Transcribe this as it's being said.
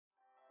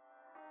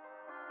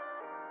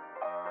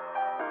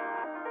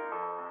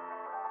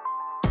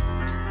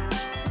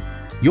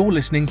You're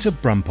listening to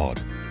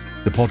BrumPod,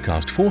 the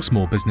podcast for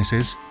small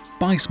businesses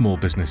by small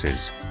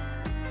businesses,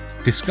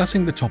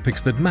 discussing the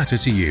topics that matter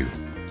to you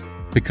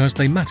because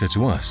they matter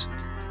to us,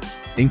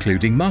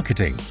 including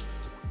marketing,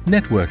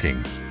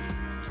 networking,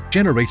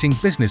 generating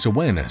business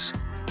awareness,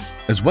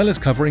 as well as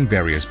covering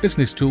various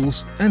business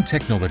tools and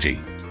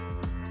technology.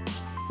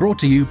 Brought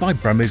to you by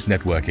Brummies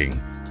Networking,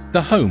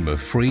 the home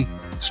of free,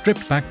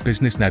 stripped-back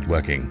business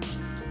networking.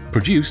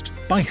 Produced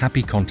by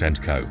Happy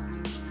Content Co.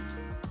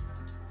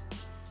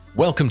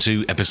 Welcome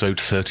to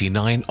episode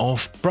 39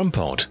 of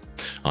BrumPod.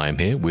 I am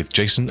here with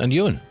Jason and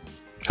Ewan.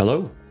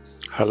 Hello.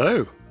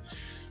 Hello.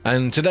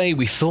 And today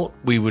we thought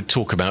we would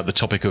talk about the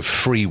topic of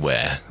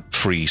freeware,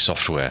 free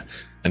software,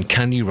 and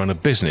can you run a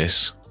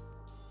business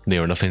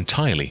near enough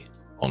entirely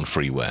on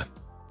freeware?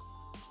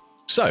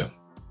 So,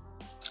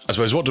 I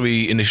suppose, what do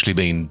we initially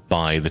mean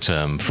by the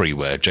term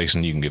freeware?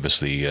 Jason, you can give us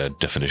the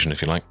definition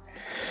if you like.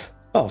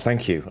 Oh,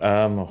 thank you.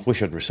 I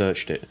wish I'd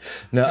researched it.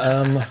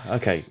 No,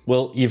 okay.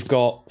 Well, you've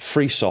got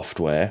free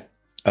software,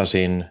 as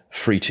in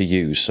free to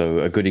use. So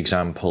a good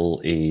example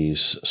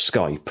is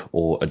Skype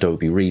or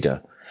Adobe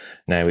Reader.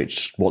 Now,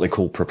 it's what they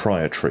call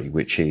proprietary,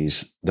 which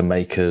is the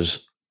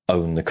makers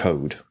own the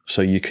code.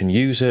 So you can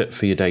use it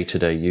for your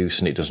day-to-day use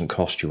and it doesn't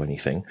cost you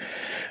anything.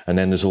 And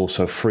then there's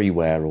also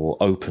freeware or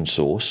open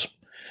source,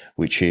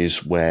 which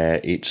is where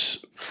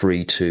it's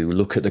free to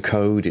look at the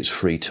code, it's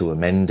free to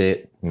amend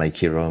it,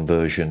 make your own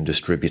version,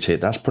 distribute it.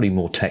 That's pretty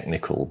more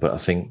technical, but I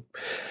think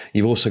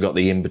you've also got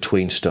the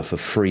in-between stuff of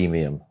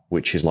freemium,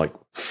 which is like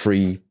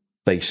free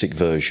basic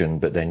version,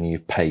 but then you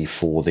pay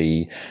for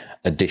the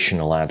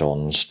additional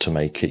add-ons to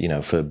make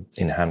it, for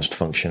enhanced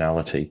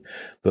functionality.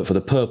 But for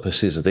the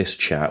purposes of this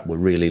chat, we're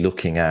really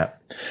looking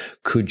at,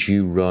 could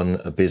you run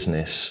a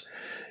business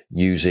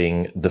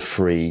using the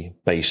free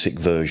basic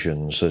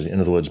versions? So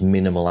in other words,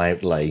 minimal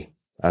outlay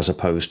as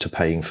opposed to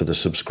paying for the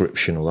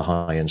subscription or the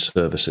high-end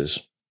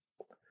services.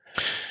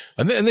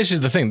 And this is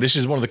the thing. This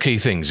is one of the key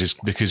things, is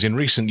because in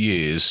recent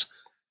years,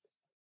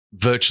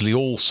 virtually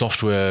all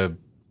software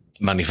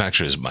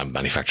manufacturers,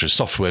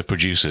 software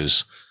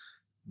producers,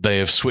 they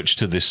have switched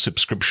to this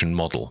subscription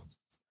model,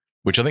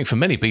 which I think for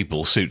many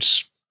people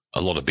suits a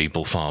lot of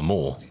people far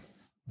more.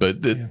 But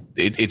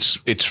it's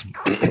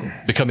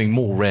becoming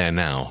more rare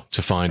now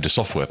to find a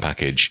software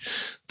package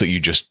that you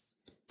just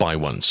buy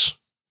once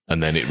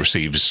and then it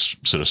receives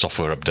sort of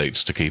software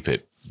updates to keep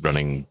it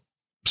running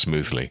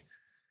smoothly.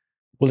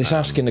 Well, it's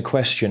asking the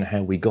question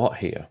how we got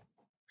here.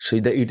 So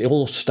it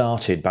all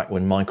started back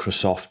when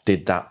Microsoft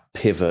did that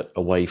pivot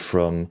away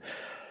from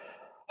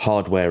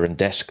hardware and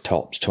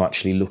desktops to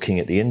actually looking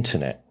at the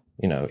internet.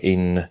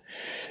 In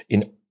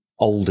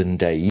olden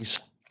days,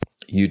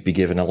 you'd be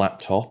given a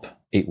laptop.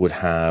 It would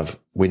have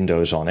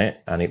Windows on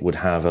it and it would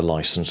have a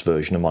licensed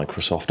version of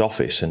Microsoft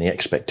Office. And the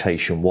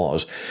expectation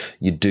was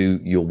you do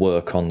your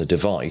work on the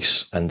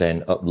device and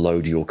then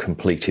upload your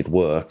completed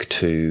work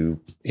to,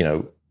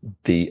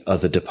 the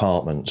other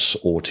departments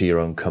or to your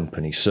own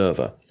company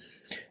server.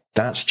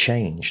 That's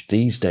changed.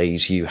 These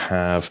days you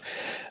have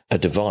a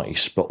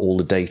device, but all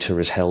the data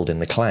is held in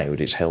the cloud.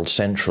 It's held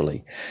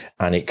centrally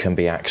and it can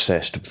be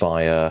accessed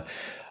via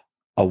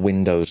a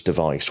Windows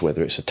device,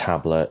 whether it's a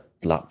tablet,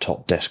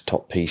 laptop,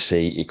 desktop,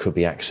 PC. It could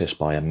be accessed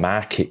by a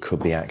Mac. It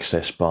could be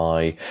accessed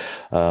by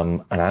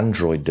an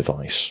Android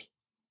device.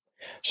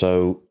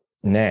 So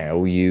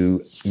now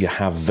you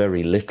have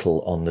very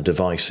little on the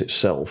device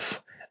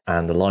itself,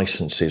 and the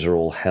licenses are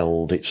all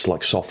held. It's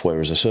like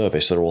software as a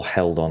service. They're all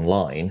held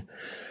online,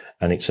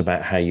 and it's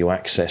about how you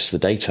access the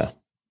data.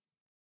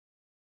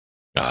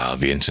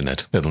 The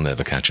internet. It'll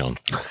never catch on.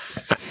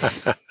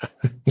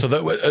 So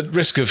that, at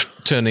risk of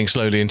turning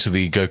slowly into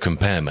the Go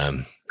Compare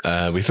Man,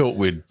 we thought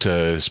we'd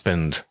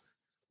spend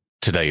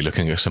today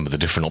looking at some of the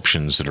different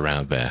options that are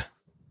out there.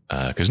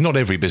 Because not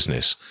every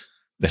business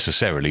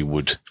necessarily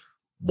would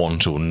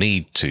want or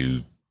need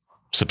to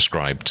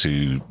subscribe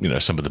to,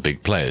 some of the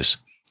big players.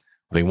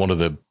 I think one of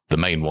the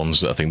main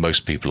ones that I think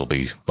most people will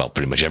be,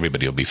 pretty much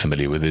everybody will be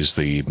familiar with, is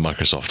the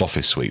Microsoft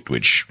Office suite,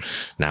 which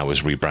now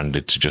is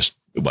rebranded to just,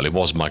 it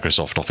was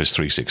Microsoft Office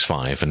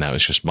 365, and now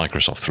it's just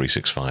Microsoft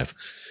 365.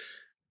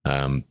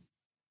 And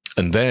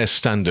their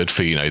standard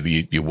for,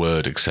 your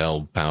Word,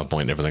 Excel,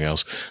 PowerPoint, and everything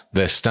else,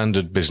 their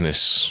standard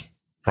business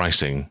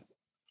pricing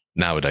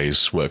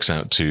nowadays works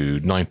out to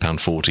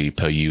 £9.40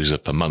 per user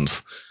per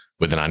month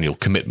with an annual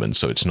commitment,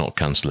 so it's not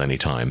cancel any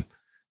time,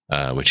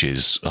 which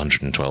is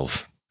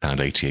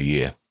 £112.80 a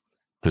year.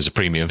 There's a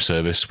premium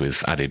service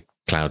with added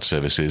cloud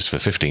services for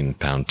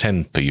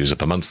 £15.10 per user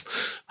per month,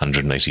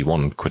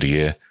 181 quid a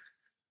year.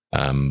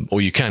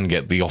 Or you can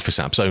get the Office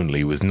apps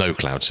only with no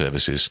cloud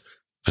services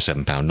for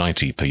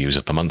 £7.90 per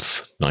user per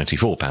month,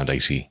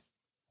 £94.80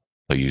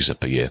 per user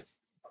per year.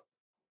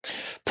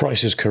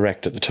 Price is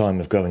correct at the time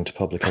of going to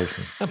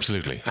publication.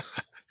 Absolutely.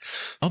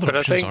 Other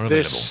options are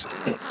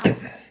available.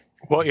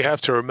 What you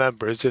have to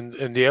remember is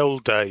in the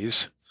old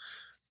days,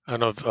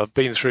 and I've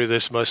been through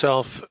this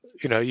myself,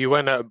 you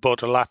went out and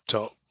bought a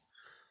laptop.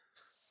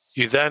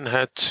 You then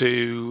had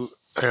to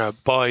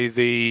buy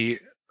the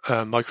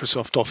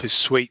Microsoft Office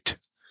suite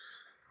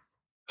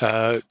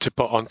to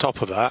put on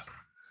top of that.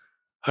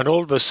 And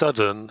all of a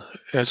sudden,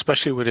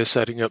 especially when you're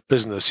setting up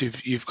business,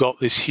 you've got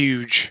this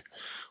huge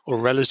or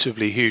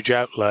relatively huge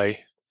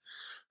outlay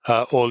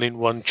all in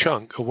one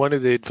chunk. And one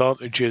of the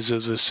advantages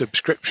of the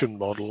subscription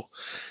model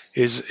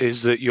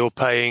is that you're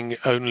paying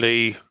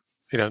only,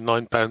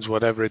 £9,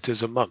 whatever it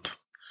is a month,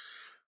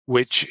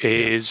 which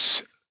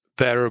is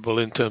variable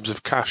in terms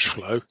of cash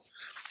flow.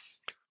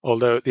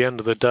 Although at the end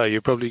of the day,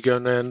 you're probably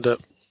going to end up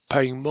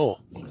paying more.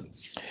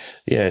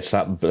 Yeah, it's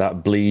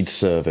that bleed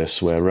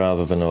service where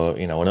rather than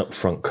an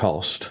upfront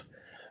cost,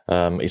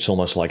 it's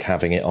almost like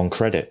having it on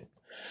credit.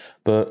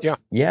 But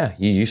yeah,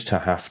 you used to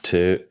have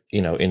to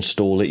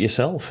install it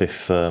yourself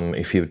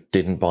if you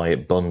didn't buy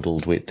it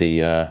bundled with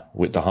the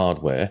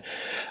hardware.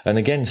 And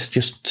again, it's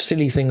just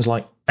silly things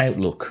like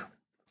Outlook,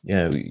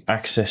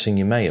 accessing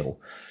your mail.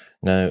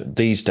 Now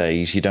these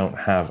days you don't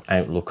have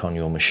Outlook on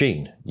your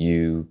machine.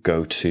 You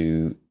go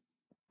to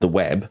the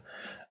web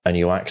and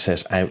you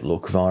access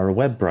Outlook via a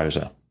web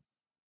browser,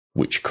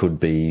 which could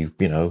be,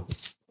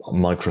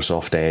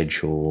 Microsoft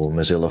Edge or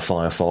Mozilla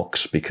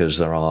Firefox, because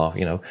there are,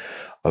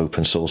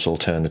 open source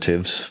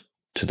alternatives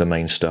to the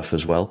main stuff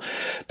as well.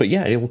 But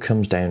yeah, it all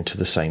comes down to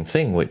the same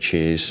thing, which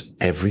is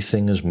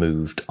everything has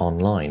moved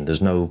online.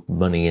 There's no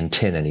money in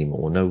tin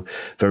anymore.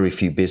 Very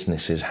few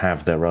businesses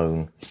have their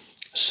own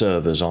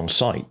servers on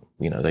site.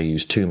 They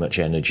use too much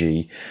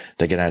energy.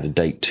 They get out of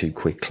date too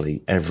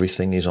quickly.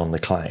 Everything is on the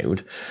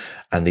cloud.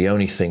 And the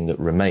only thing that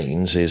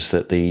remains is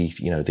that the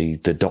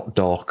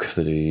 .doc,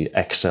 the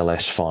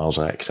XLS files,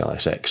 or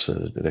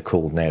XLSX, they're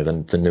called now,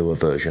 the newer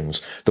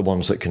versions, the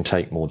ones that can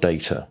take more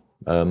data.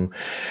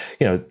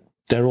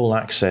 They're all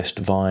accessed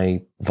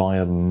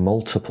via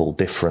multiple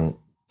different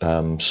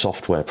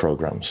software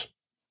programs.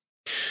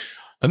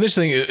 And this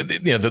thing,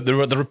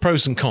 there are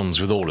pros and cons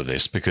with all of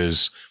this,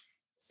 because,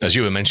 as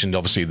you were mentioned,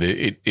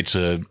 obviously it's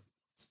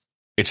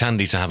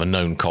handy to have a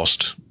known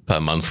cost per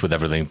month with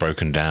everything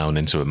broken down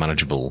into a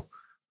manageable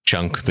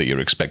chunk that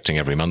you're expecting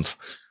every month.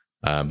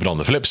 But on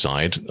the flip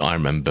side, I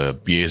remember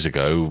years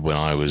ago when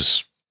I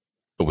was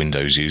a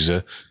Windows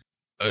user,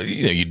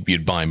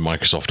 you'd buy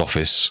Microsoft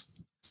Office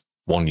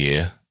 1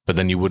 year, but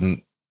then you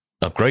wouldn't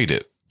upgrade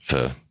it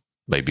for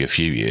maybe a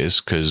few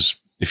years, because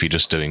if you're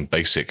just doing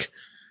basic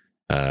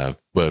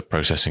word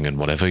processing and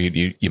whatever,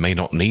 you may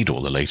not need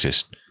all the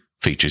latest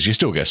features. You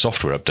still get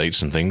software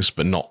updates and things,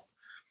 but not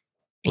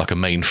like a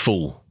main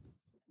full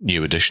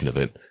new edition of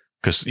it,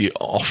 because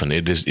often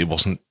it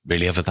wasn't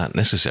really ever that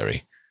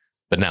necessary.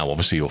 But now,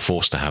 obviously, you're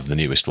forced to have the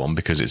newest one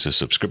because it's a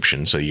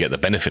subscription, so you get the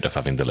benefit of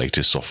having the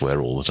latest software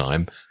all the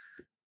time.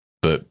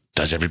 But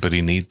does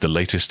everybody need the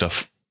latest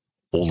stuff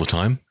all the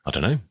time? I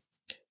don't know.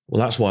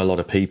 Well, that's why a lot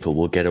of people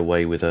will get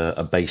away with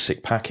a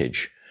basic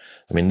package.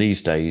 I mean,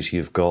 these days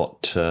you've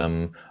got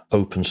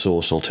open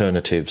source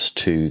alternatives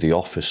to the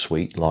Office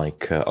suite,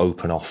 like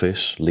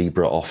OpenOffice,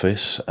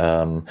 LibreOffice.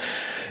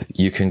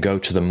 You can go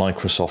to the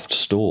Microsoft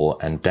Store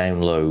and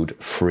download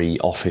free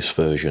Office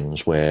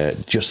versions where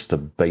just the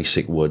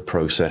basic word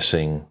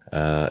processing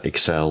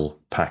Excel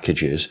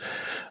packages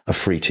are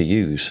free to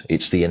use.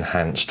 It's the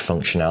enhanced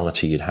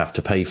functionality you'd have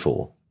to pay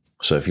for.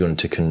 So if you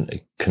wanted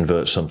to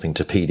convert something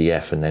to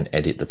PDF and then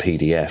edit the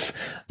PDF,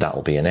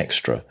 that'll be an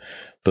extra.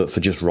 But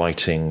for just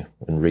writing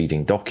and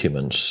reading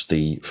documents,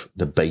 the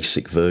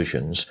basic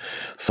versions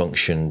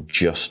function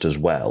just as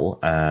well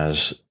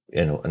as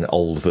an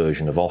old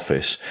version of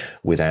Office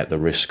without the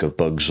risk of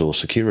bugs or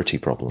security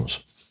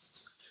problems.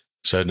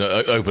 So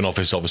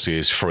OpenOffice obviously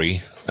is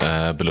free,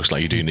 but looks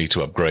like you do need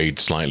to upgrade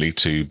slightly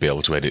to be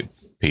able to edit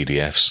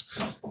PDFs.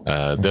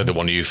 The other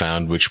one you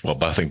found, which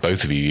I think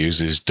both of you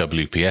use, is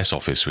WPS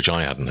Office, which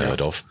I hadn't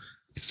heard of.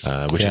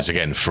 Which is,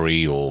 again,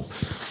 free, or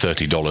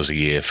 $30 a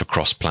year for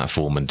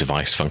cross-platform and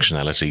device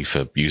functionality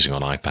for using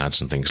on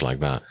iPads and things like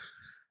that.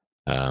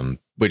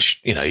 Which,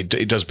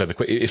 it does better.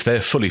 If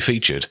they're fully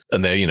featured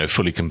and they're,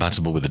 fully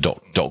compatible with the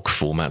doc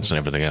formats and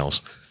everything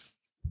else,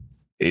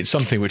 it's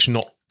something which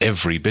not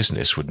every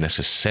business would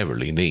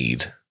necessarily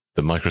need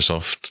the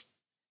Microsoft,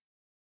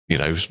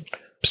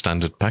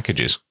 standard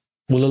packages.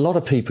 Well, a lot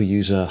of people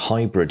use a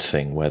hybrid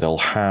thing where they'll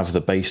have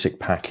the basic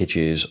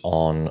packages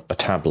on a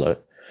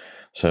tablet.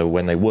 So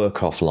when they work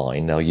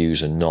offline, they'll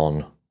use a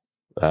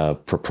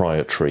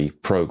non-proprietary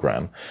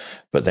program.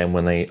 But then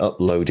when they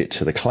upload it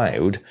to the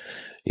cloud,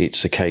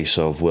 it's a case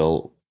of,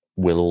 will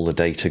all the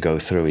data go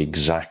through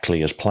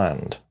exactly as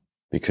planned?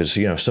 Because,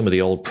 some of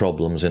the old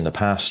problems in the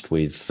past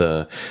with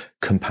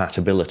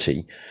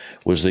compatibility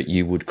was that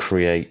you would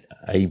create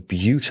a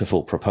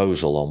beautiful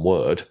proposal on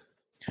Word,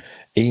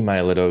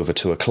 email it over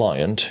to a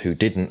client who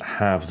didn't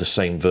have the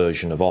same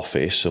version of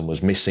Office and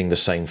was missing the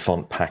same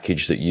font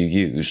package that you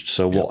used.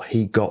 So what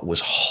he got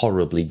was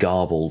horribly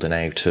garbled and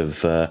out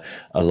of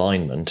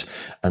alignment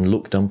and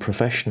looked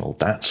unprofessional.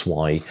 That's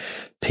why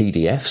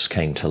PDFs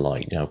came to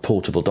light,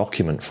 portable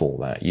document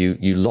format.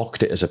 You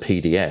locked it as a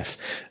PDF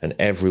and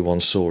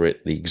everyone saw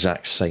it the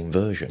exact same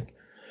version.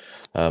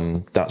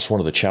 That's one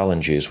of the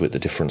challenges with the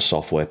different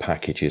software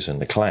packages in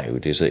the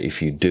cloud, is that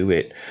if you do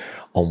it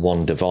on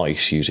one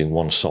device using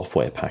one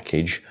software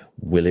package,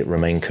 will it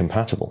remain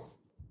compatible?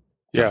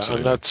 Yeah,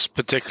 Absolutely. and that's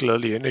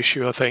particularly an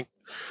issue, I think,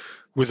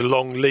 with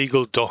long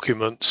legal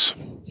documents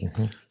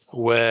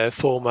where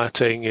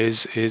formatting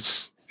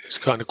is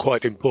kind of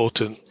quite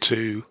important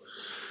to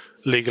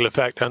legal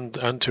effect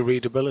and to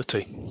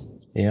readability.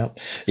 Yeah,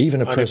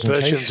 even a And if versions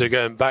presentation. are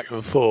going back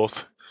and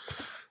forth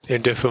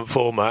in different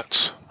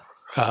formats,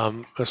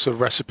 that's a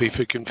recipe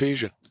for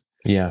confusion.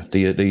 Yeah,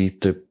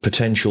 the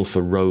potential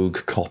for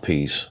rogue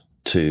copies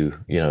to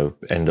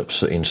end up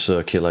in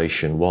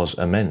circulation was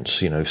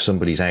immense. If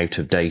somebody's out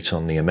of date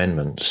on the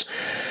amendments,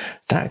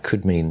 that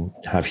could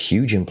have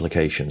huge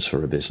implications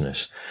for a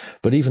business.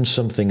 But even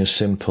something as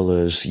simple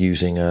as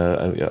using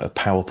a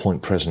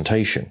PowerPoint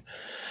presentation,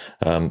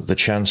 the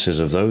chances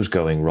of those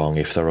going wrong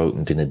if they're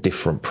opened in a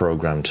different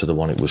program to the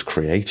one it was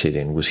created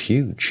in was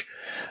huge.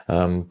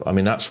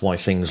 That's why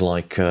things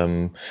like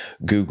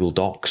Google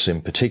Docs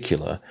in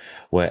particular,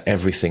 where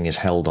everything is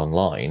held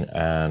online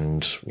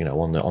and,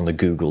 on the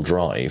Google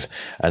Drive.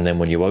 And then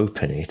when you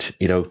open it,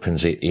 it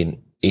opens it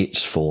in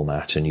its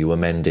format and you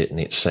amend it and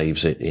it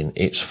saves it in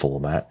its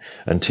format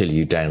until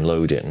you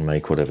download it and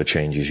make whatever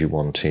changes you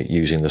want to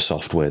using the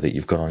software that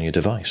you've got on your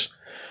device.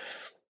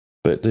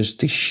 But there's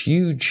this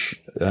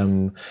huge,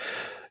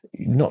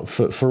 not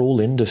for all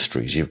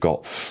industries, you've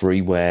got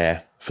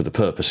freeware. For the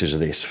purposes of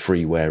this,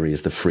 freeware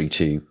is the free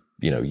to,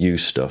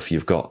 use stuff.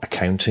 You've got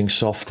accounting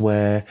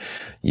software,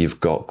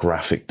 you've got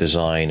graphic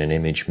design and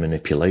image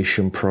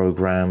manipulation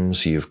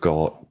programs, you've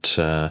got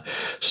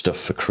stuff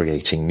for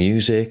creating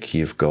music,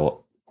 you've got,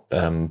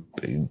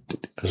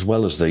 as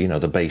well as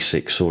the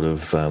basic sort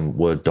of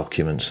Word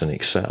documents and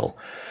Excel.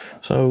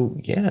 So,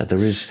 yeah,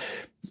 there is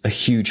a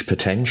huge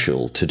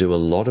potential to do a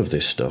lot of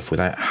this stuff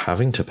without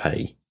having to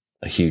pay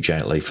a huge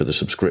outlay for the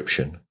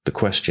subscription. The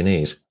question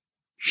is,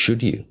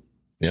 should you?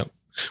 Yep.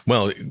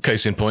 Well,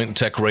 case in point,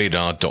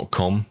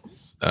 techradar.com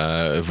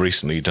have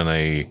recently done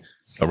a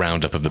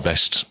roundup of the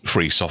best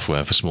free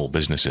software for small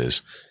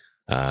businesses.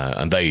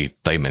 And they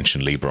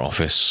mentioned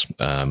LibreOffice,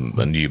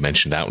 and you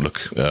mentioned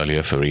Outlook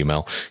earlier for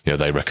email.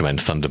 They recommend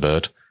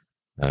Thunderbird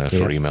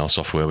for email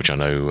software, which I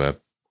know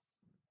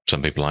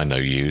some people I know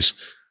use.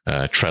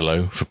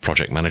 Trello for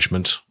project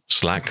management,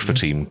 Slack for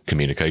team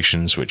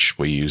communications, which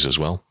we use as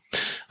well.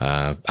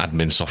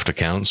 AdminSoft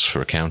accounts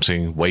for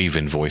accounting, Wave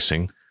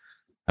invoicing,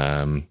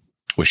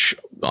 which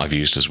I've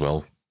used as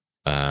well.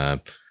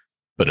 But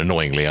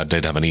annoyingly, I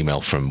did have an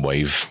email from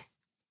Wave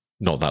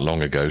not that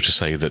long ago to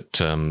say that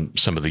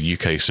some of the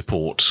UK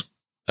support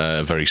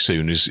very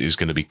soon is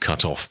going to be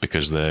cut off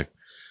because they're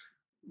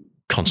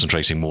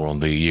concentrating more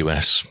on the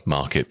US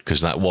market,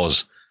 because that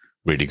was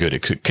really good.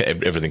 It could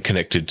everything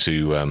connected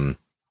to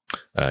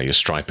your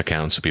Stripe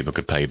account, so people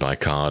could pay by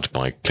card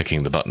by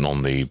clicking the button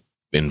on the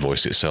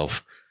invoice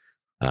itself.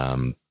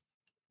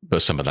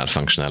 But some of that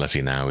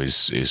functionality now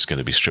is going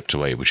to be stripped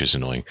away, which is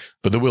annoying.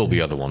 But there will be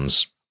other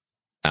ones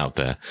out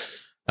there.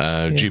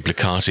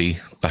 Duplicati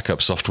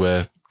backup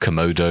software,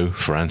 Komodo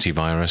for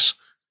antivirus.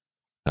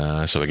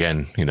 So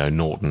again,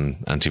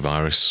 Norton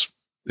antivirus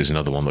is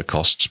another one that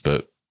costs,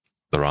 but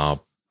there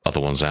are other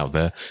ones out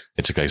there.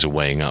 It's a case of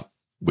weighing up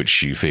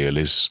which you feel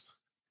is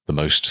the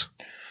most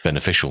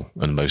beneficial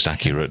and most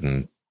accurate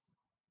and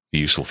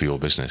useful for your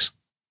business.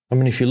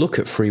 If you look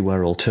at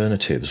freeware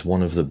alternatives,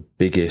 one of the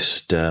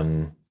biggest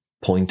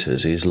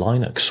pointers is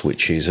Linux,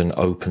 which is an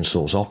open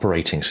source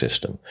operating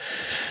system.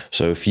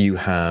 So if you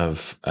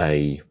have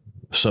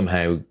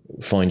somehow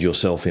find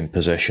yourself in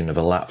possession of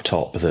a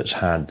laptop that's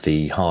had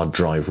the hard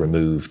drive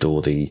removed,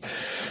 or the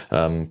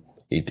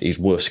it is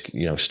worse,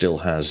 still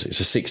has,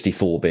 it's a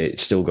 64-bit,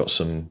 it's still got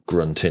some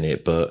grunt in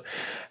it, but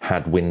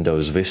had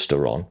Windows Vista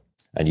on,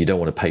 and you don't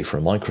want to pay for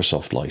a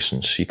Microsoft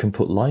license, you can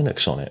put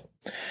Linux on it.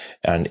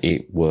 And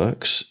it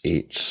works.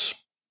 It's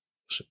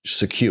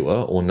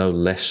secure, or no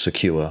less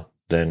secure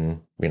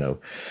than,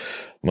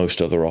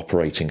 most other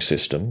operating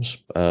systems.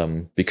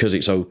 Because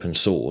it's open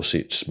source,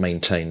 it's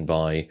maintained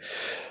by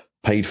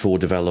paid for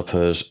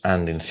developers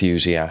and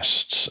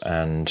enthusiasts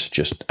and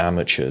just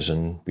amateurs.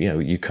 And,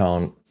 you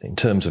can't, in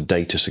terms of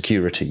data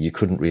security, you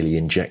couldn't really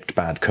inject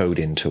bad code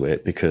into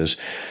it, because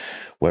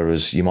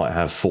whereas you might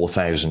have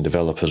 4,000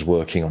 developers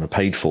working on a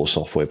paid for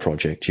software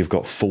project, you've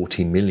got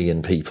 40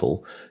 million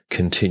people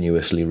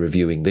continuously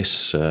reviewing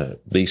these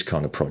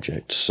kind of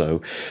projects.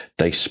 So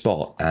they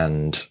spot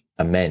and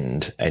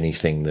amend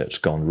anything that's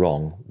gone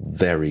wrong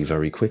very,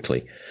 very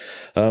quickly.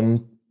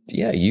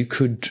 You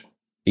could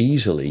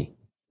easily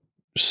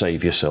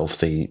save yourself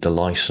the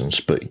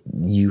license, but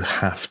you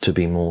have to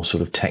be more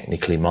sort of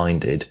technically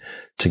minded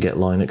to get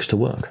Linux to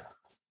work.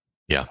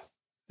 Yeah.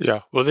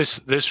 Yeah. Well,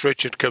 this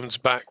Richard, comes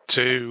back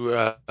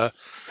to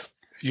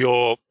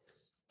your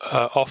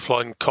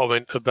offline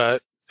comment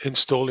about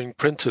installing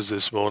printers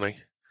this morning.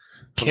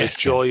 Yes.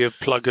 The joy of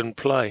plug and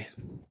play.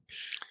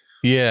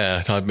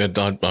 Yeah, I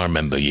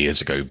remember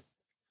years ago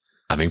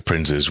having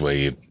printers where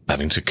you're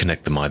having to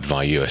connect them either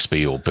via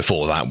USB or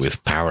before that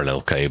with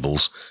parallel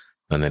cables,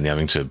 and then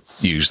having to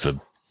use the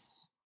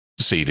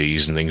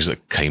CDs and things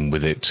that came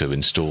with it to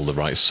install the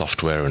right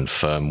software and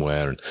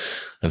firmware,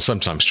 and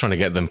sometimes trying to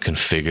get them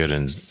configured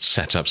and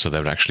set up so they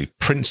would actually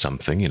print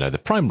something. The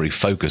primary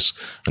focus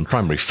and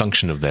primary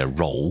function of their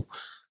role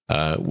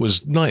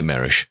was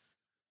nightmarish.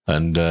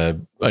 And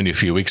only a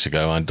few weeks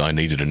ago, I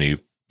needed a new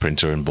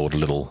printer and bought a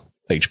little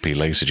HP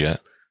LaserJet.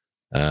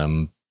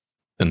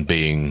 And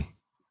being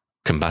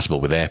compatible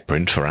with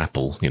AirPrint for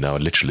Apple, I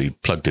literally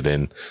plugged it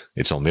in.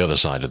 It's on the other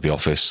side of the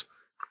office.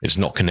 It's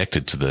not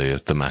connected to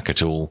the Mac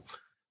at all.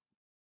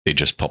 It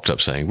just popped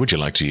up saying, "Would you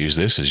like to use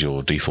this as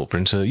your default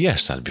printer?"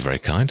 Yes, that'd be very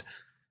kind.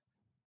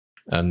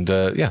 And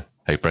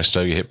hey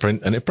presto, you hit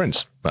print and it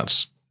prints.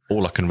 That's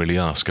all I can really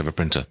ask of a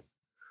printer.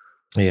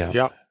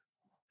 Yeah.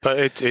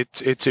 But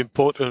it's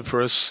important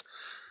for us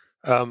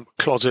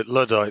closet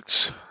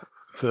Luddites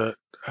that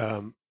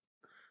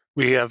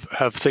we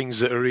have things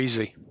that are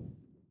easy.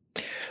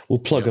 Well,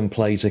 plug and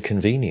play is a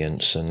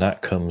convenience, and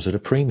that comes at a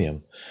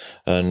premium.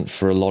 And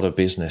for a lot of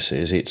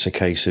businesses, it's a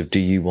case of, do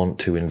you want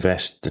to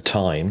invest the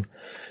time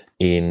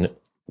in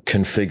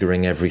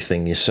configuring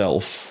everything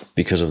yourself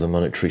because of the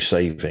monetary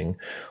saving,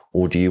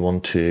 or do you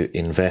want to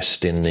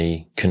invest in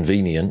the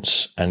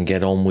convenience and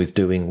get on with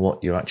doing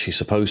what you're actually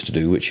supposed to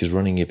do, which is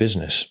running your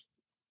business?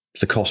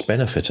 It's the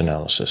cost-benefit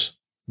analysis.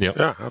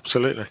 Yeah,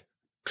 absolutely.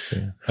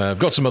 Yeah. I've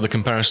got some other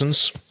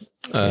comparisons.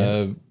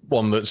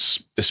 One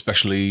that's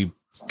especially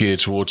geared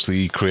towards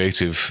the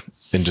creative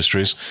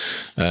industries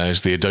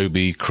is the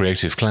Adobe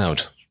Creative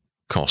Cloud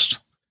cost.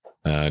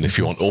 And if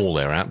you want all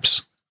their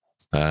apps,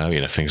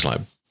 things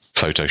like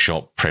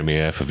Photoshop,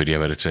 Premiere for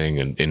video editing,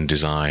 and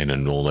InDesign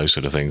and all those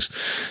sort of things,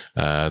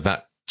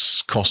 that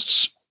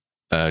costs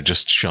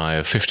just shy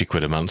of 50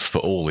 quid a month for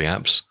all the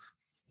apps.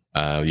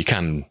 You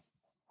can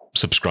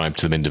subscribe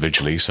to them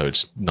individually, so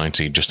it's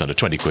just under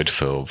 20 quid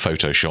for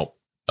Photoshop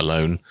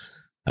alone.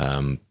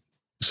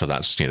 So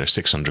that's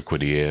 600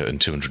 quid a year and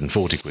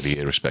 240 quid a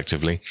year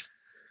respectively.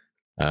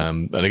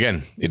 And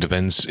again, it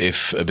depends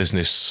if a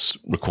business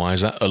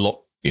requires that a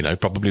lot.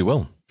 Probably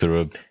will. There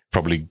are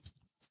probably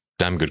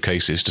damn good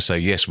cases to say,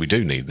 yes, we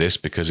do need this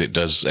because it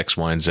does X,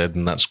 Y, and Z,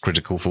 and that's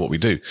critical for what we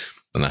do.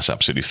 And that's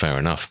absolutely fair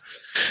enough.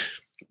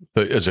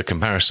 But as a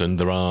comparison,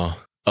 there are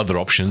other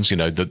options,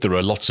 that there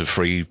are lots of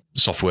free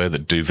software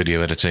that do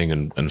video editing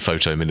and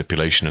photo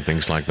manipulation and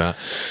things like that.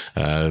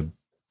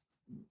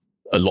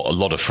 A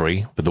lot of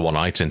free, but the one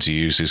I tend to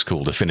use is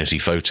called Affinity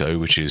Photo,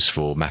 which is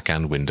for Mac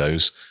and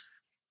Windows.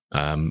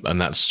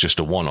 And that's just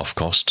a one-off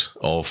cost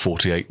of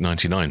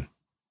 $48.99.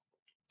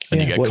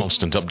 And you get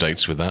constant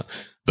updates with that.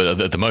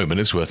 But at the moment,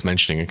 it's worth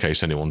mentioning in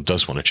case anyone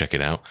does want to check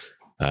it out.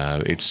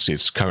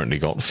 It's currently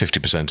got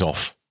 50%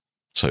 off.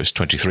 So it's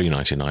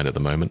 $23.99 at the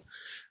moment.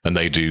 And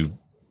they do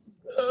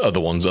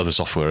other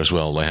software as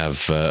well. They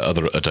have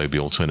other Adobe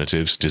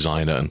alternatives,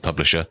 Designer and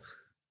Publisher,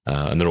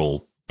 and they're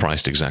all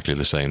priced exactly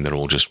the same. They're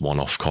all just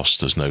one-off costs.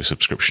 There's no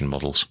subscription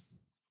models.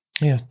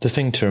 Yeah, the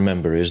thing to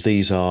remember is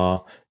these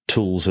are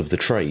tools of the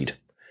trade.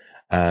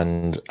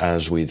 And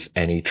as with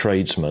any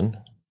tradesman,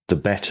 the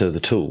better the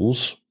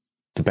tools,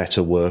 the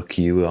better work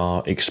you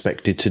are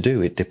expected to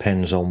do. It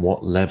depends on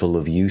what level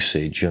of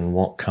usage and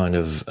what kind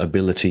of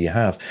ability you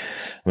have.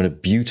 A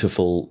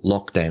beautiful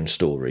lockdown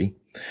story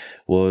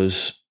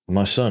was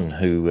my son,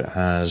 who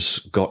has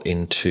got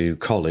into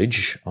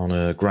college on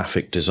a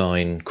graphic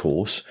design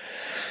course.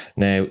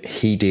 Now,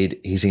 he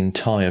did his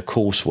entire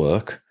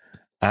coursework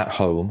at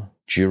home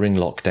during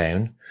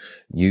lockdown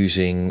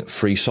using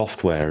free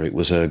software. It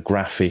was a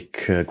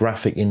graphic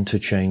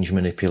interchange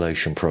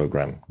manipulation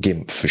program,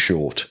 GIMP for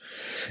short.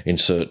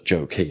 Insert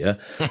joke here.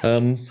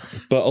 But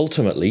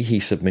ultimately, he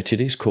submitted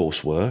his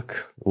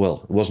coursework.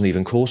 Well, it wasn't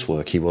even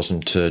coursework. He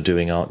wasn't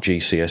doing Art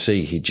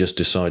GCSE. He just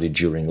decided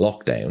during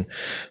lockdown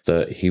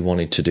that he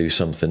wanted to do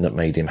something that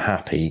made him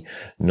happy,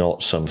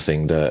 not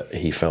something that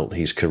he felt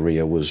his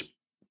career was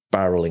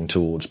barreling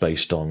towards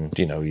based on,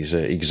 his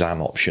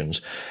exam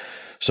options.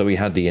 So he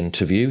had the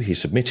interview. He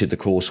submitted the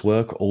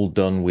coursework, all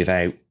done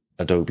without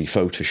Adobe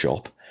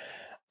Photoshop.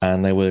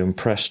 And they were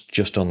impressed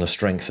just on the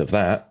strength of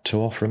that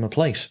to offer him a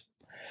place.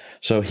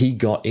 So he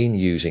got in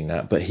using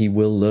that, but he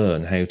will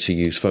learn how to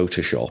use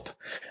Photoshop,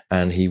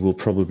 and he will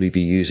probably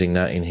be using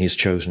that in his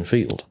chosen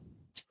field.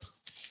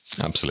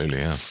 Absolutely,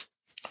 yeah.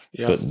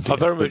 Yeah, I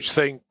very much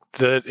think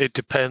that it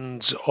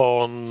depends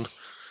on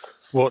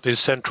what is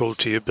central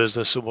to your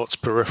business and what's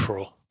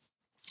peripheral.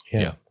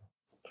 Yeah.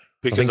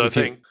 Because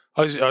I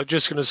was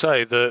just going to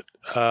say that,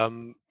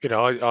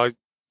 I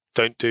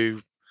don't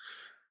do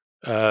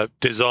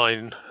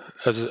design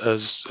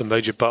as a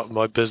major part of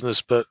my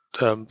business, but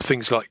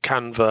things like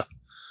Canva,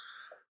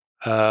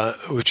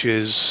 which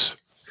is,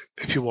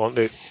 if you want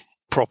it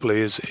properly,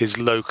 is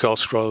low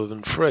cost rather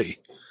than free.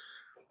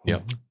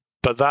 Yeah.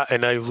 But that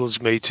enables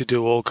me to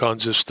do all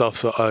kinds of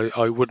stuff that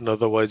I wouldn't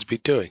otherwise be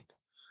doing.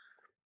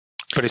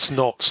 But it's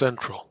not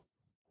central.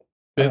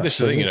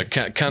 This is the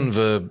thing,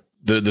 Canva,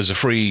 there's a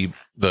free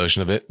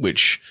version of it,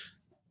 which,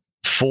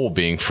 for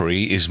being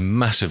free, is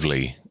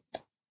massively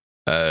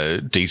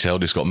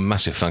detailed. It's got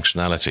massive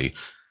functionality,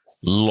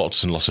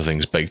 lots and lots of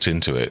things baked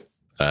into it.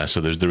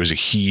 So there is a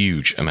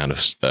huge amount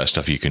of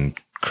stuff you can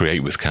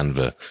create with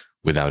Canva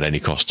without any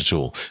cost at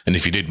all. And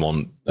if you did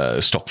want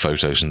stock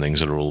photos and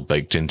things that are all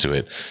baked into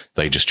it,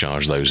 they just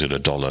charge those at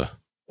 $1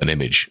 an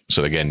image.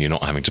 So again, you're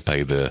not having to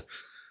pay the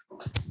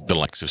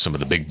likes of some of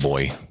the big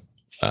boy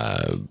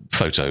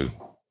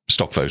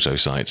stock photo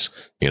sites.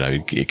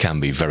 It can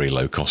be very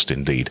low cost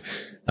indeed.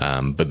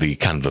 But the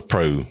Canva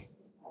Pro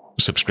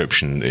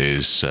subscription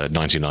is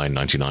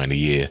 $99.99 a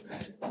year,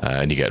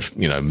 and you get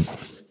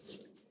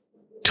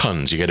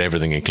tons. You get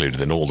everything included,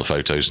 and all the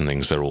photos and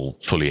things, they're all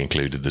fully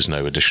included. There's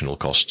no additional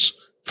costs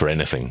for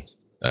anything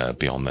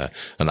beyond there,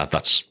 and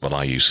that's what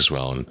I use as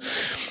well.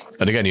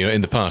 And again,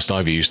 in the past,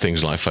 I've used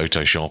things like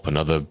Photoshop and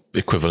other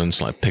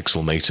equivalents like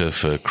Pixelmator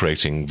for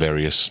creating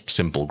various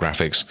simple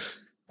graphics,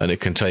 and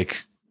it can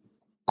take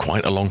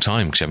quite a long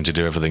time because you're having to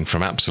do everything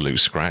from absolute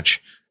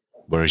scratch,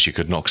 whereas you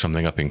could knock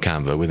something up in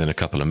Canva within a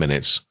couple of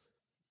minutes.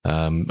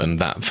 And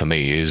that for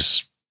me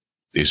is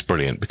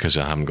brilliant because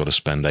I haven't got to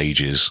spend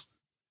ages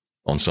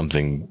on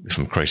something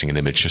from creating an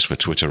image just for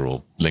Twitter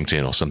or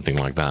LinkedIn or something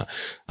like that.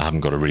 I haven't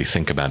got to really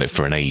think about it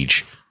for an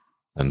age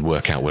and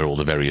work out where all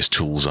the various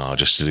tools are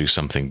just to do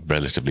something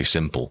relatively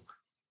simple.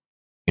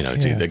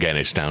 Again,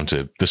 it's down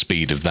to the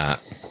speed of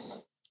that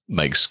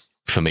makes,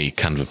 for me,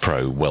 Canva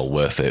Pro well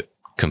worth it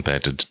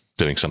compared to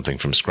doing something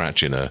from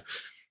scratch in a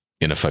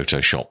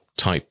Photoshop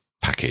type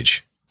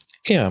package.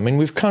 Yeah, I mean,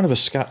 we've kind of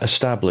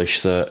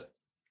established that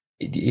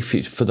if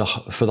it's for the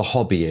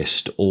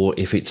hobbyist, or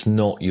if it's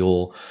not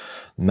your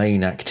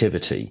main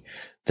activity,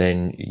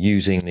 then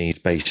using these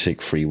basic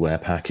freeware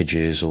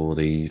packages or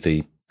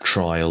the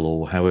trial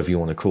or however you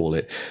want to call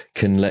it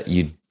can let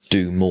you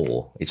do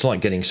more. It's like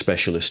getting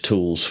specialist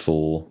tools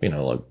for,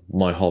 like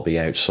my hobby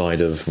outside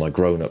of my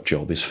grown-up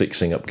job is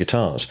fixing up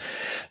guitars.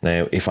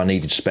 Now, if I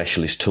needed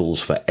specialist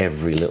tools for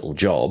every little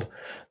job,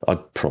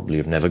 I'd probably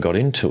have never got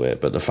into it.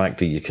 But the fact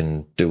that you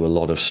can do a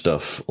lot of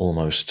stuff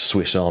almost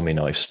Swiss Army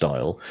knife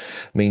style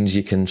means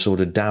you can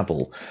sort of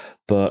dabble.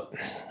 But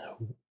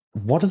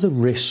what are the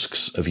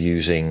risks of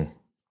using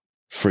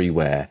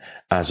freeware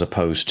as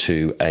opposed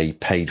to a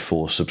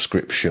paid-for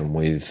subscription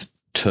with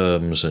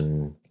terms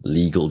and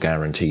legal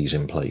guarantees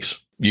in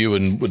place?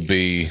 Ewan would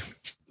be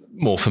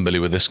more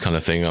familiar with this kind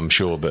of thing, I'm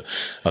sure. But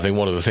I think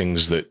one of the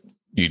things that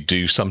you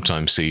do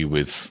sometimes see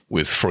with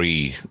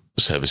free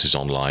services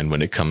online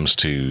when it comes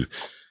to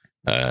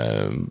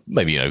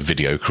maybe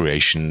video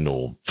creation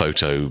or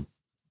photo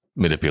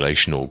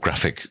manipulation or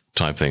graphic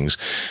type things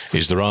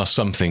is there are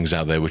some things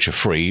out there which are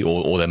free,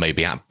 or there may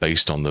be app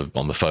based on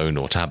the phone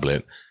or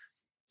tablet,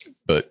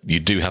 but you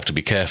do have to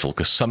be careful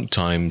because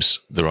sometimes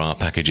there are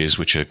packages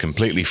which are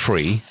completely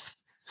free,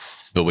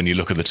 but when you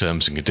look at the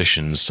terms and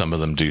conditions, some of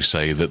them do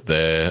say that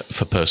they're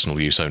for personal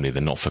use only,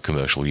 they're not for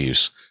commercial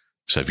use.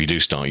 So if you do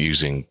start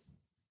using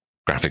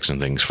graphics and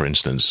things, for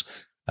instance,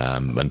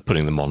 and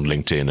putting them on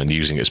LinkedIn and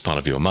using it as part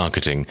of your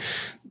marketing,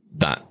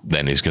 that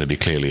then is going to be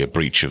clearly a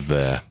breach of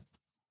their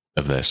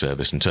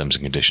service and terms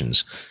and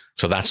conditions.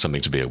 So that's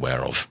something to be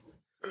aware of.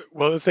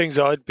 One of the things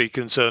I'd be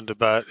concerned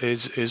about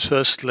is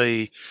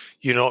firstly,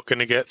 you're not going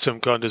to get some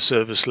kind of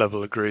service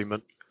level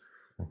agreement,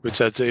 which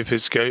says that if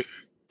it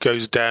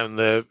goes down,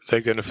 they're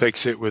going to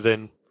fix it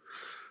within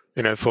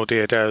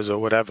 48 hours or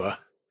whatever.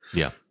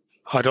 Yeah.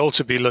 I'd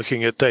also be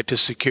looking at data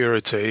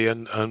security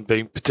and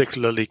being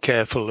particularly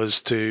careful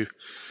as to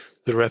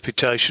the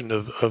reputation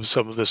of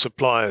some of the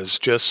suppliers,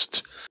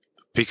 just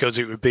because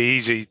it would be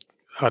easy,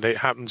 and it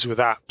happens with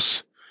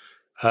apps,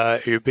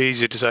 it would be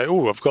easy to say,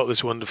 oh, I've got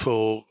this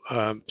wonderful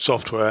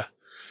software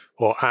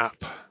or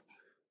app,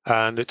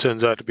 and it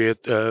turns out to be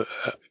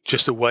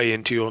just a way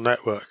into your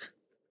network.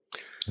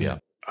 Yeah.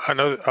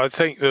 I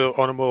think that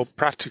on a more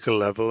practical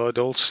level, I'd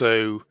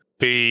also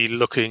be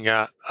looking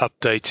at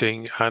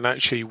updating and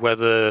actually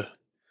whether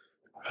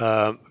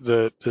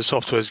the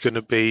software is going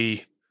to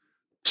be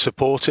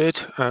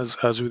supported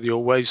as with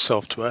your Wave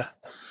software,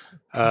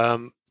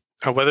 and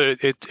whether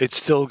it's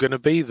still going to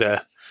be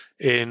there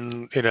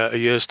in a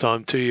year's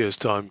time, 2 years'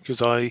 time.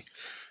 Because I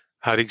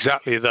had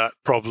exactly that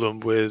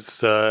problem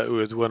with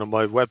one of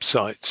my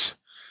websites,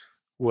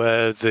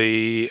 where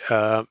the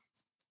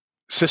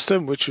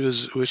system, which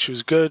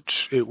was good,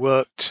 it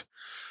worked.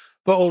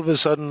 But all of a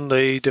sudden,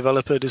 the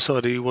developer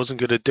decided he wasn't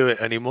going to do it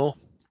anymore.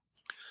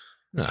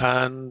 No.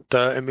 And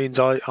it means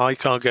I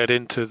can't get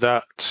into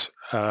that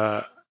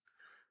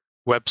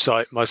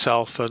website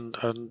myself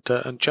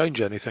and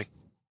change anything.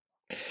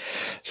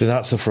 So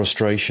that's the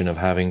frustration of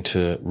having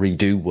to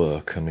redo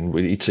work. I mean,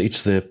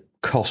 it's the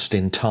cost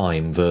in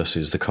time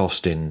versus the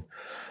cost in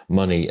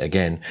money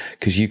again,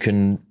 because you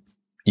can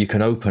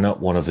open up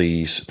one of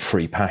these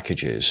free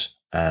packages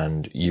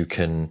and you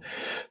can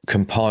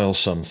compile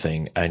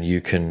something and you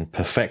can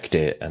perfect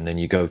it, and then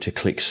you go to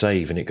click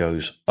save and it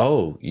goes,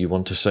 oh, you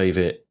want to save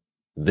it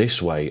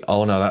this way?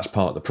 Oh no, that's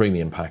part of the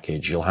premium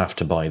package. You'll have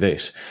to buy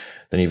this.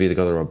 Then you've either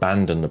got to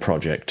abandon the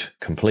project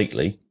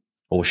completely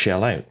or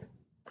shell out.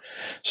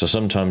 So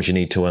sometimes you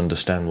need to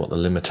understand what the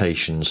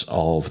limitations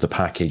of the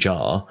package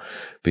are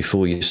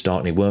before you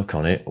start any work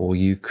on it, or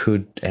you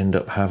could end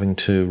up having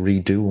to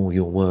redo all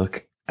your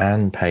work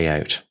and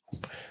payout.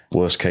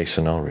 Worst case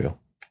scenario.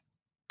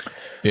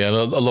 Yeah, a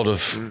lot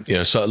of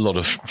so a lot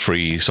of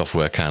free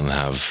software can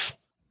have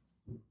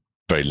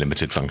very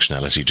limited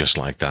functionality, just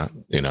like that.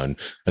 And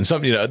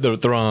some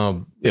there are.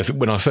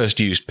 When I first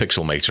used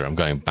Pixelmator, I'm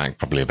going back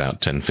probably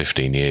about 10,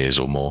 15 years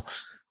or more.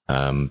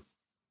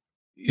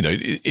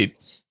 It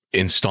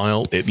in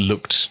style it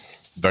looked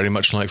very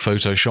much like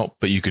Photoshop,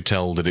 but you could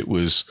tell that it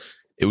was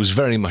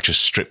very much a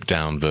stripped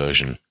down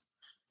version.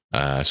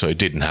 So it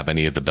didn't have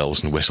any of the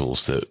bells and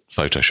whistles that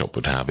Photoshop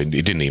would have. It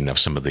didn't even have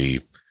some of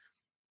the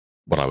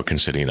what I would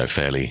consider,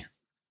 fairly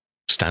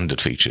standard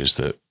features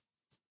that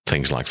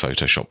things like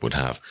Photoshop would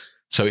have.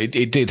 So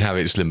it did have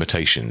its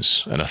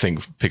limitations, and I think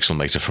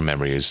Pixelmator from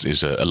memory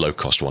is a low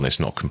cost one. It's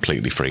not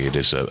completely free. It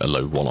is a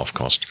low one-off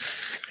cost.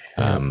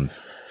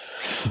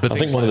 But I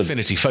think one of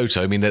Affinity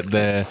Photo, I mean, with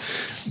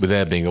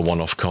there being a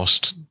one-off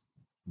cost,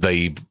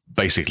 they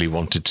basically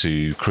wanted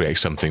to create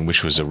something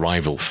which was a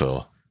rival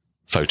for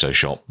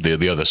Photoshop.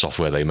 The other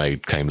software they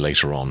made came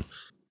later on.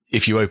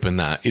 If you open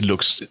that, it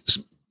looks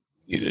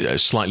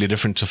slightly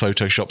different to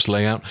Photoshop's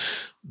layout,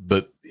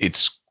 but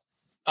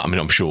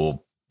I'm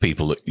sure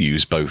people that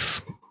use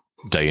both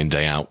day in,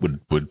 day out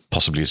would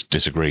possibly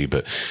disagree,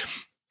 but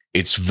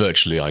it's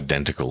virtually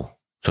identical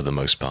for the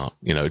most part.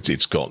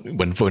 It's got,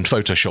 when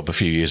Photoshop a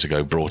few years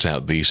ago brought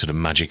out the sort of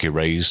magic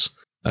erase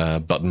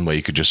button where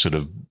you could just sort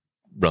of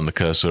run the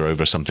cursor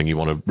over something you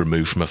want to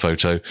remove from a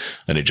photo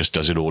and it just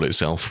does it all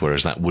itself,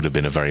 whereas that would have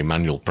been a very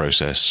manual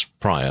process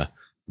prior,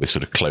 with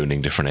sort of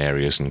cloning different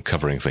areas and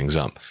covering things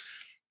up.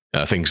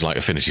 Things like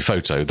Affinity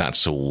Photo,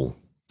 that's all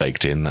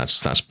baked in.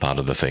 That's part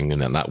of the thing,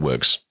 and that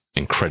works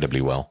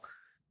incredibly well.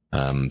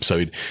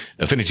 So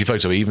Affinity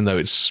Photo, even though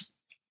it's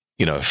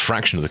a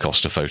fraction of the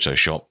cost of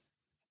Photoshop,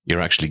 you're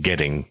actually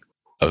getting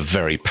a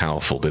very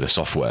powerful bit of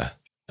software.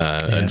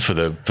 And for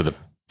the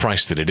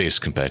price that it is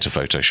compared to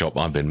Photoshop,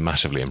 I've been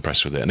massively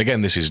impressed with it. And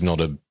again, this is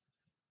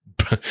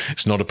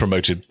it's not a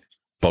promoted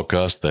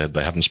podcast.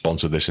 They haven't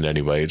sponsored this in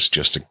any way. It's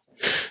just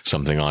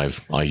something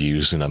I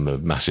use and I'm a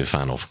massive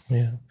fan of.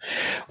 Yeah.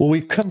 Well,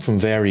 we've come from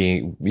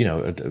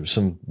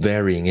some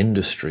varying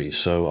industries.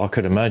 So I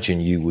could imagine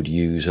you would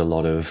use a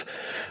lot of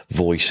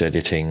voice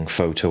editing,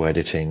 photo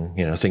editing,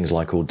 things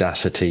like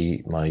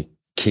Audacity. My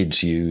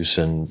kids use,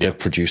 and they've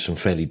produced some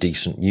fairly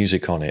decent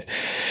music on it.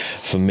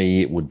 For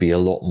me, it would be a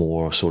lot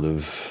more sort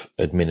of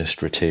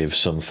administrative,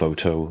 some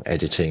photo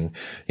editing.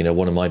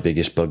 One of my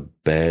biggest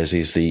bugbears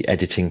is the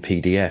editing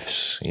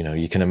PDFs.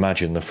 You can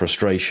imagine the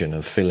frustration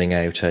of filling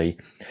out a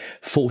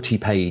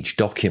 40-page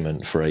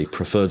document for a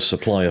preferred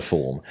supplier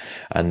form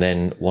and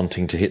then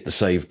wanting to hit the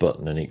save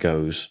button and it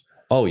goes,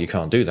 oh, you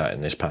can't do that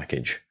in this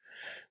package.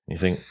 You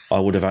think, I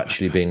would have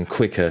actually been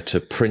quicker to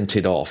print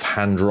it off,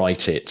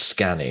 handwrite it,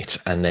 scan it,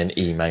 and then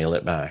email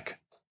it back.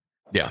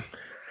 Yeah.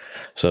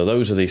 So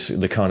those are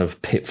the kind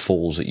of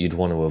pitfalls that you'd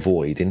want to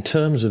avoid. In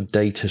terms of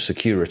data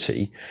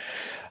security,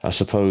 I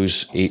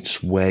suppose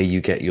it's where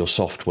you get your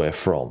software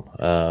from.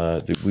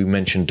 We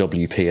mentioned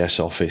WPS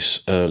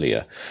Office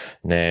earlier.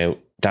 Now,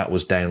 that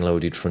was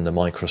downloaded from the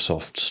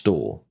Microsoft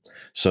Store.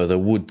 So there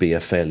would be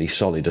a fairly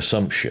solid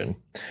assumption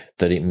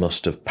that it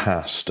must have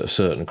passed a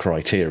certain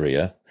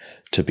criteria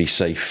to be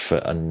safe,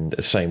 and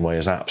the same way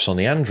as apps on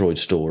the Android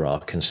store are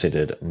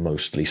considered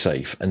mostly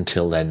safe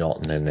until they're not,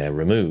 and then they're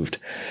removed.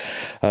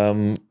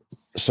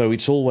 So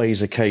it's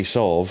always a case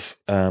of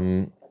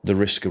the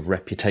risk of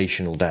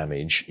reputational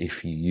damage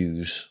if you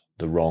use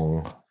the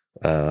wrong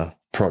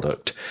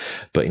product.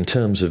 But in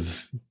terms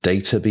of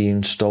data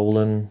being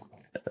stolen,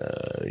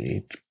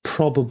 it's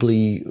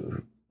probably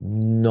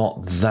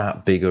not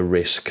that big a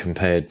risk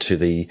compared to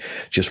the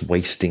just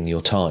wasting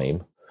your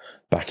time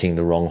backing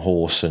the wrong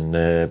horse and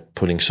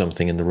putting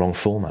something in the wrong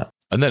format.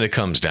 And then it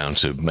comes down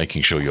to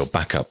making sure your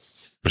backup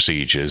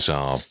procedures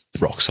are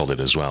rock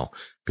solid as well.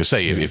 Because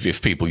say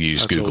if people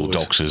use Google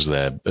Docs as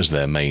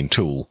their main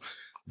tool,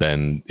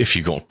 then if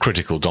you've got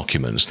critical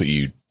documents that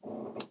you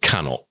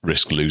cannot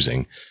risk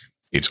losing,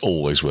 it's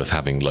always worth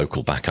having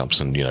local backups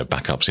and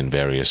backups in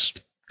various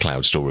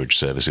cloud storage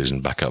services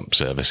and backup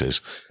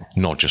services,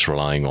 not just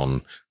relying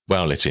on,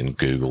 well, it's in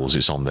Google's,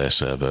 it's on their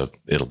server,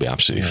 it'll be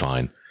absolutely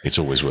fine. It's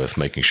always worth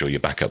making sure your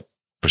backup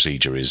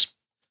procedure is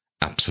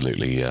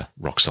absolutely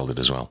rock solid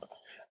as well.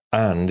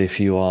 And if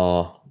you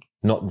are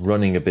not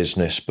running a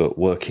business but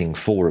working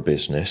for a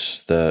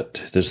business, that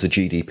there's the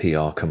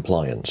GDPR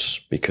compliance,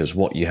 because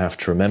what you have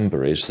to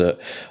remember is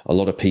that a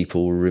lot of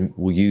people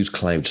will use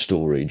cloud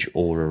storage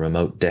or a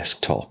remote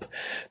desktop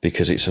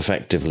because it's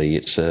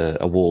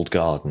a walled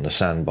garden, a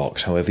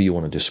sandbox, however you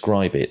want to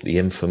describe it. The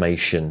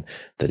information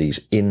that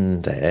is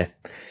in there,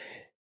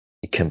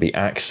 it can be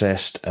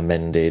accessed,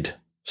 amended,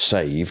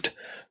 saved,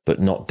 but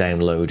not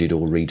downloaded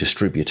or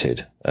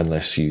redistributed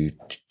unless you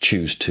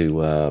choose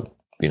to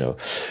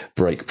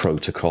break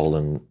protocol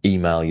and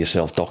email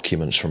yourself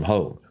documents from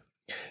home.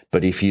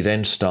 But if you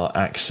then start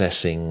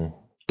accessing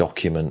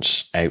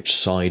documents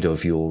outside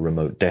of your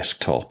remote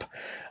desktop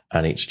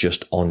and it's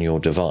just on your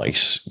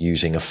device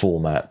using a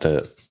format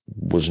that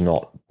was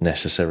not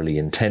necessarily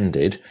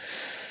intended,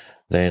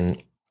 then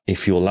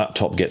if your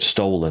laptop gets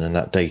stolen and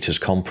that data's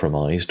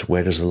compromised,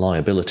 where does the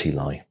liability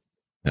lie?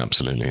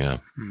 Absolutely, yeah.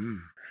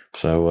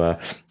 So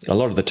a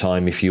lot of the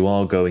time, if you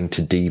are going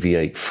to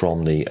deviate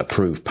from the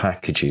approved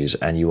packages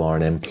and you are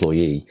an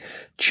employee,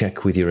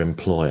 check with your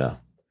employer.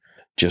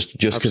 Just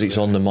because it's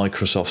on the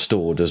Microsoft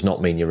Store does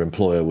not mean your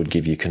employer would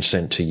give you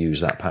consent to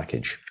use that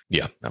package.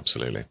 Yeah,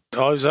 absolutely.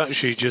 I was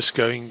actually just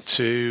going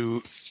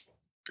to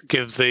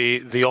give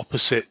the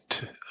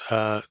opposite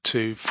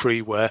to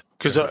freeware,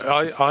 because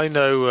I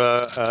know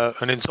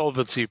an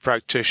insolvency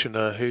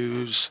practitioner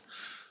who's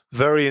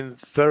very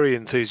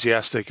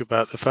enthusiastic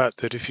about the fact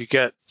that if you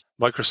get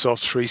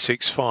Microsoft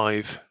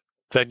 365,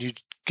 then you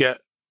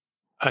get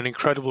an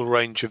incredible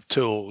range of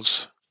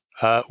tools,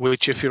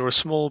 which, if you're a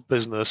small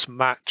business,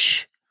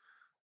 match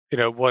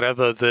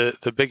whatever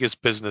the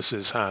biggest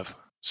businesses have.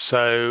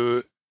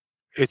 So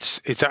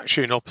it's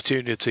actually an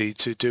opportunity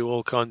to do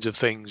all kinds of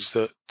things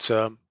that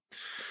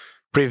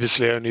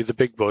previously only the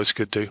big boys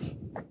could do.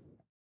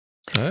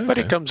 Okay. But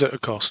it comes at a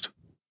cost.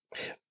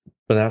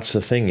 But that's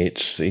the thing.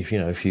 It's if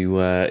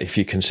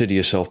you consider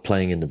yourself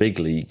playing in the big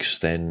leagues,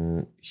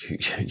 then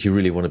you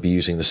really want to be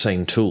using the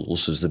same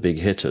tools as the big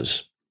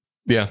hitters.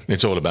 Yeah,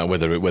 it's all about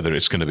whether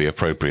it's going to be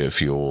appropriate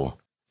for your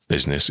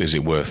business. Is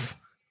it worth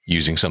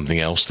using something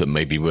else that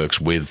maybe works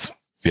with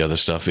the other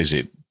stuff? Is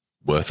it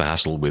worth the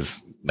hassle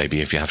with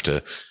maybe if you have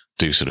to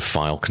do sort of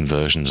file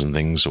conversions and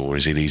things, or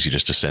is it easy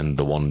just to send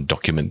the one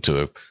document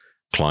to a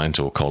client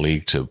or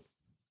colleague to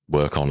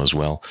work on as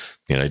well?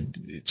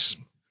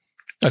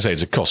 I'd say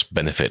it's a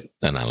cost-benefit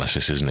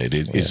analysis, isn't it?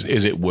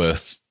 Is it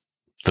worth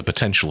the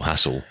potential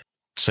hassle,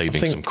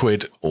 saving some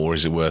quid, or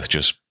is it worth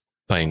just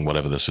paying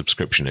whatever the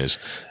subscription is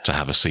to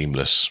have a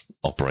seamless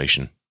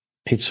operation?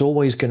 It's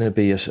always going to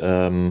be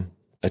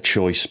a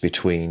choice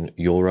between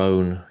your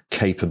own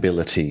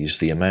capabilities,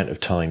 the amount of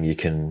time you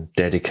can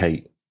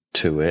dedicate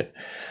to it,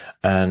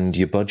 and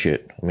your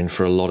budget. I mean,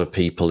 for a lot of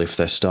people, if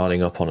they're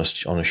starting up on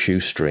a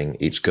shoestring,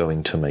 it's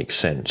going to make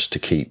sense to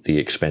keep the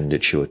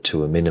expenditure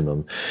to a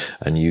minimum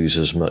and use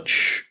as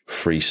much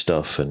free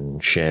stuff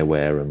and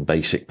shareware and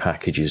basic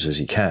packages as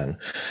you can.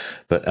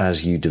 But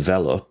as you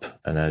develop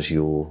and as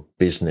your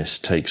business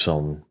takes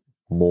on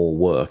more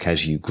work,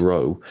 as you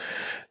grow,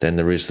 then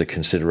there is the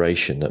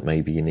consideration that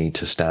maybe you need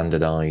to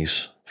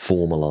standardize,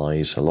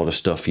 formalize. A lot of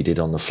stuff you did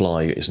on the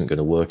fly isn't going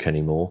to work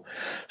anymore.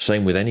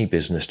 Same with any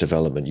business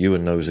development.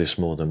 Ewan knows this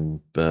more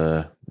than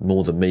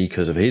me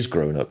because of his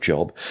grown-up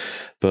job.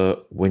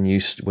 But when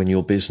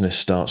your business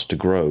starts to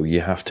grow,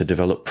 you have to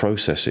develop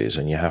processes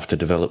and you have to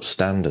develop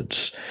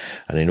standards.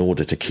 And in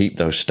order to keep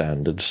those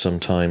standards,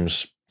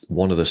 sometimes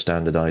one of the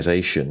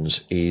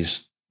standardizations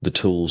is the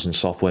tools and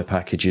software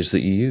packages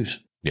that you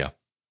use.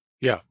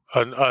 Yeah,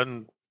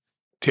 and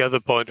the other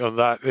point on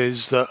that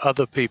is that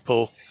other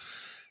people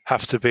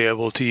have to be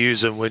able to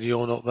use them when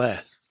you're not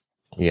there.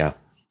 Yeah.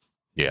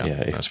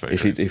 That's very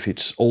true. If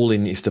it's all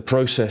in, if the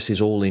process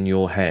is all in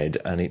your head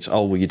and it's,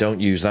 you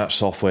don't use that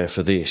software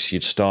for this,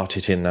 you'd start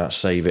it in that,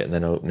 save it, and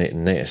then open it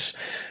in this.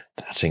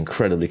 That's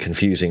incredibly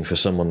confusing for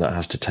someone that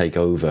has to take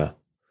over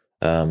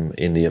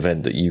in the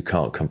event that you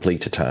can't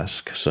complete a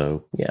task.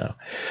 So yeah.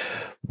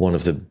 One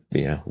of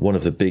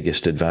the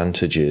biggest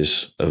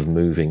advantages of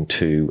moving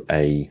to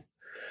a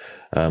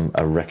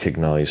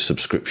recognized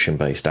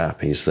subscription-based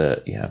app is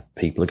that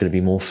people are going to be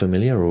more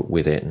familiar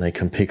with it and they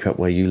can pick up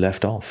where you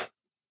left off.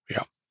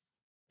 Yeah,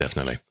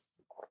 definitely.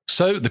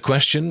 So the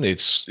question,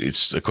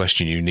 it's a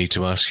question you need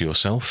to ask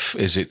yourself.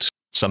 Is it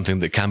something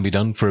that can be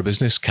done for a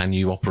business? Can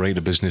you operate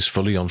a business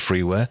fully on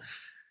freeware?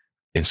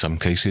 In some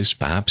cases,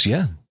 perhaps,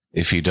 yeah.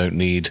 If you don't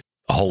need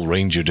a whole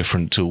range of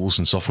different tools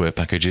and software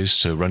packages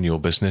to run your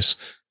business,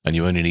 and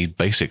you only need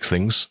basic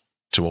things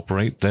to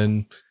operate,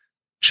 then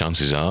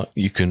chances are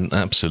you can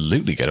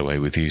absolutely get away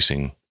with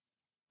using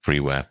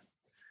freeware.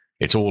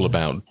 It's all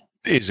about,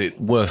 is it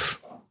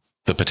worth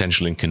the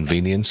potential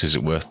inconvenience? Is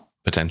it worth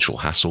potential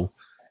hassle?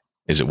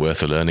 Is it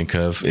worth a learning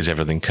curve? Is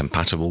everything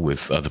compatible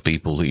with other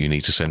people that you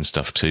need to send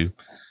stuff to?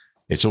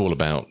 It's all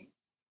about,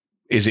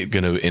 is it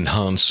going to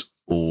enhance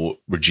or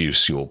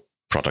reduce your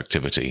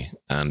productivity?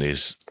 And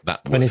is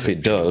that... And if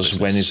it does,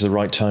 when is the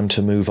right time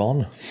to move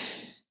on?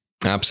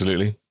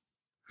 Absolutely.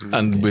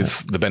 And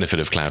with the benefit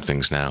of cloud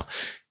things now,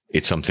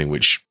 it's something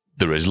which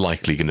there is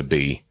likely going to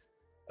be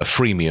a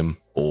freemium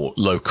or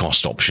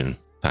low-cost option,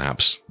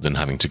 perhaps, than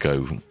having to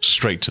go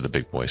straight to the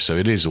big boys. So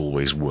it is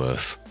always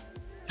worth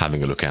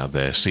having a look out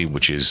there, see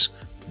which is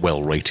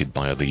well rated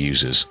by other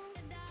users.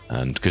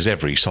 And because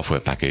every software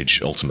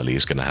package ultimately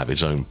is going to have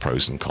its own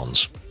pros and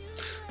cons.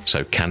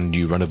 So can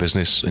you run a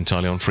business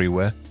entirely on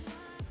freeware?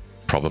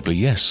 Probably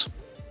yes.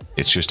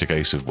 It's just a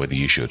case of whether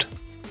you should.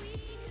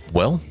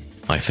 Well,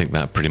 I think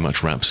that pretty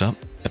much wraps up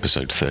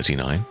episode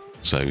 39.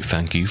 So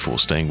thank you for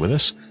staying with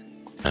us,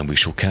 and we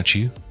shall catch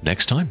you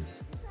next time.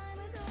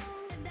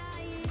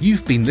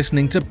 You've been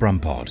listening to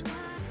BrumPod,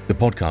 the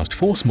podcast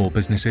for small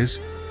businesses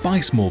by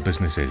small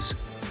businesses.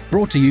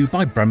 Brought to you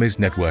by Brummies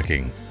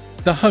Networking,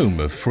 the home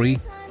of free,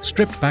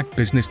 stripped-back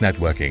business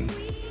networking.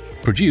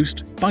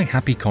 Produced by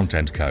Happy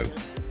Content Co.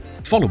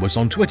 Follow us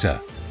on Twitter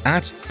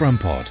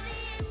 @BrumPod.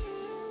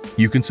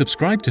 You can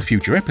subscribe to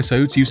future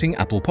episodes using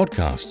Apple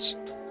Podcasts,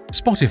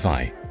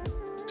 Spotify,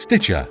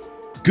 Stitcher,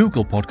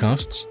 Google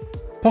Podcasts,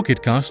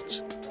 Pocket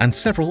Casts, and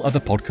several other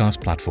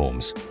podcast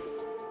platforms.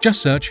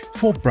 Just search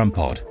for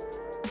BrumPod.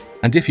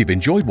 And if you've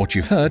enjoyed what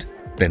you've heard,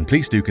 then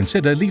please do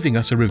consider leaving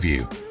us a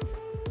review.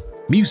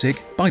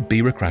 Music by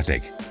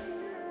Bureaucratic.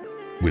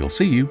 We'll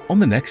see you on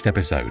the next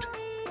episode.